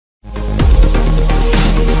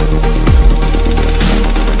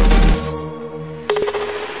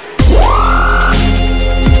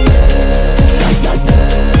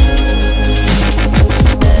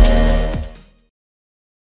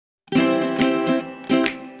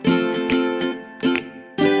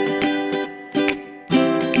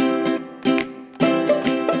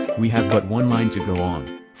have but one line to go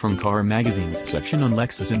on. From Car Magazine's section on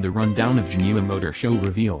Lexus and the rundown of Geneva Motor Show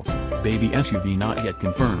reveals, baby SUV not yet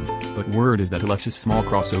confirmed, but word is that a Lexus small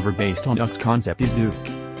crossover based on UX concept is due.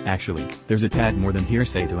 Actually, there's a tad more than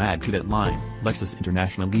hearsay to add to that line. Lexus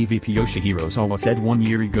International EVP Yoshihiro Sawa said 1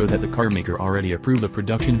 year ago that the carmaker already approved the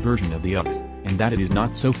production version of the UX, and that it is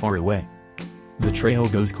not so far away. The trail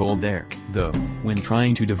goes cold there, though, when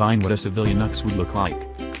trying to divine what a civilian UX would look like.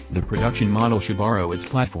 The production model should borrow its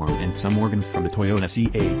platform and some organs from the Toyota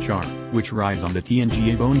CHR, which rides on the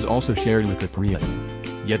TNGA bones also shared with the Prius.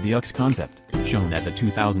 Yet the UX concept, shown at the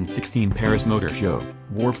 2016 Paris Motor Show,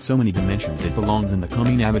 warped so many dimensions it belongs in the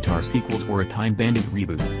coming Avatar sequels or a time-banded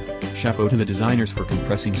reboot. Chapeau to the designers for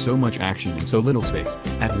compressing so much action in so little space.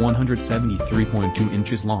 At 173.2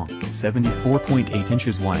 inches long, 74.8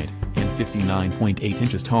 inches wide, and 59.8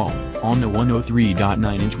 inches tall, on the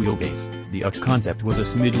 103.9-inch wheelbase, the UX concept was a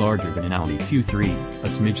smidge larger than an Audi Q3, a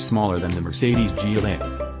smidge smaller than the Mercedes GLA.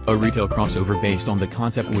 A retail crossover based on the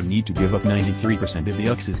concept would need to give up 93% of the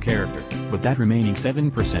UX's character, but that remaining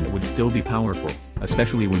 7% would still be powerful,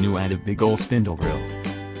 especially when you add a big ol' spindle grille.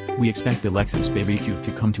 We expect the Lexus Baby Q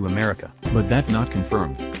to come to America, but that's not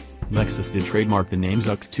confirmed. Lexus did trademark the names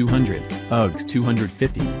UX 200, UX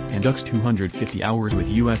 250, and UX 250 hours with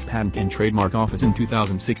U.S. Patent and Trademark Office in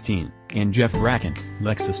 2016, and Jeff Bracken,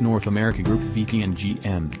 Lexus North America Group VP and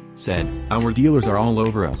GM, said, "Our dealers are all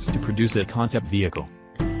over us to produce that concept vehicle.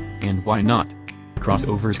 And why not?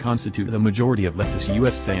 Crossovers constitute the majority of Lexus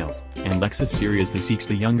US sales, and Lexus seriously seeks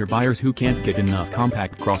the younger buyers who can't get enough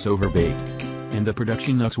compact crossover bait. And the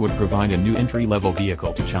production UX would provide a new entry-level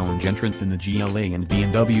vehicle to challenge entrants in the GLA and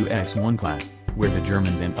BMW X1 class, where the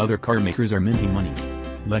Germans and other car makers are minting money."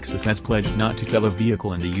 Lexus has pledged not to sell a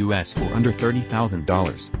vehicle in the US for under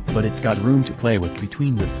 $30,000, but it's got room to play with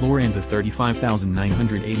between the floor and the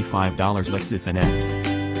 $35,985 Lexus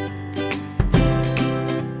NX.